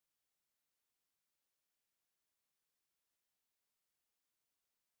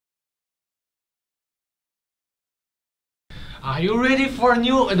Are you ready for a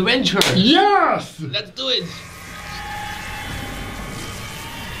new adventure? Yes! Let's do it!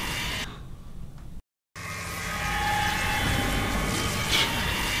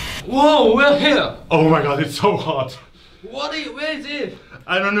 Whoa, we're here! Oh my god, it's so hot. Where is it?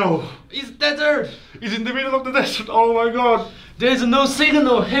 I don't know. It's desert! It's in the middle of the desert. Oh my god. There's no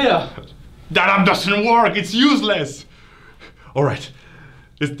signal here! That app doesn't work. It's useless. Alright.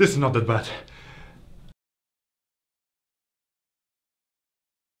 This is not that bad.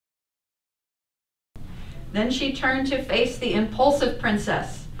 Then she turned to face the impulsive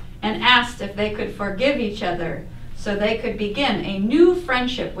princess and asked if they could forgive each other so they could begin a new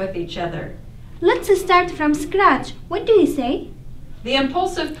friendship with each other. Let's start from scratch. What do you say? The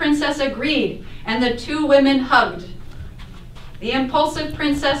impulsive princess agreed, and the two women hugged. The impulsive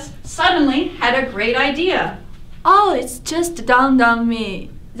princess suddenly had a great idea. Oh, it's just dawned on me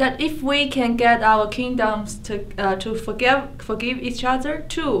that if we can get our kingdoms to forgive each other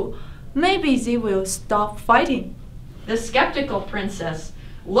too, maybe they will stop fighting. The skeptical princess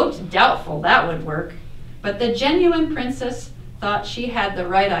looked doubtful that would work, but the genuine princess thought she had the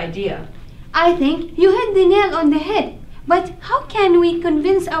right idea. I think you hit the nail on the head. But how can we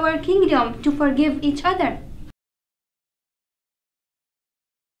convince our kingdom to forgive each other?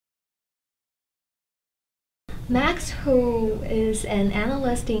 Max, who is an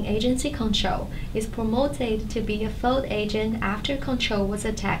analyst in Agency Control, is promoted to be a field agent after Control was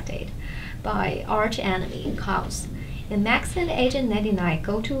attacked by arch-enemy Chaos. And Max and Agent 99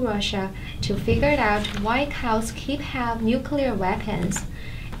 go to Russia to figure out why Chaos have nuclear weapons.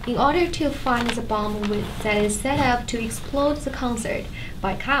 In order to find the bomb that is set up to explode the concert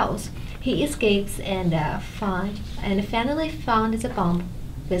by Chaos, he escapes and finally found the bomb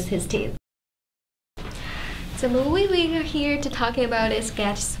with his teeth. The movie we are here to talk about is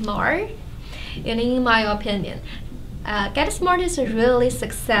Get Smart, and in my opinion, Get Smart is a really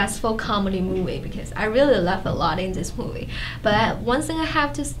successful comedy movie because I really laugh a lot in this movie. But one thing I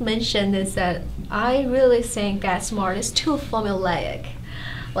have to mention is that I really think Get Smart is too formulaic.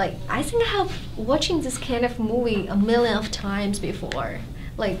 Like, I think I have watching this kind of movie a million of times before.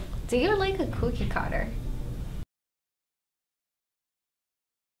 Like, they're like a cookie cutter.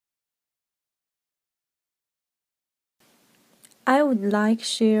 I would like to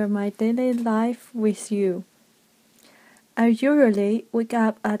share my daily life with you. I usually wake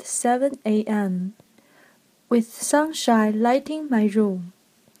up at 7 a.m. with sunshine lighting my room.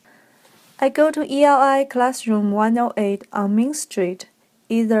 I go to ELI Classroom 108 on Main Street,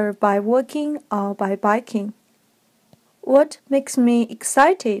 either by walking or by biking. What makes me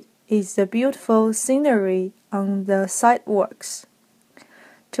excited is the beautiful scenery on the sidewalks.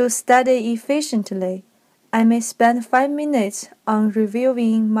 To study efficiently, I may spend 5 minutes on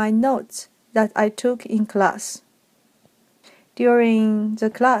reviewing my notes that I took in class. During the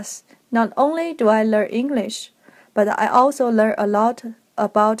class, not only do I learn English, but I also learn a lot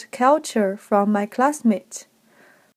about culture from my classmates.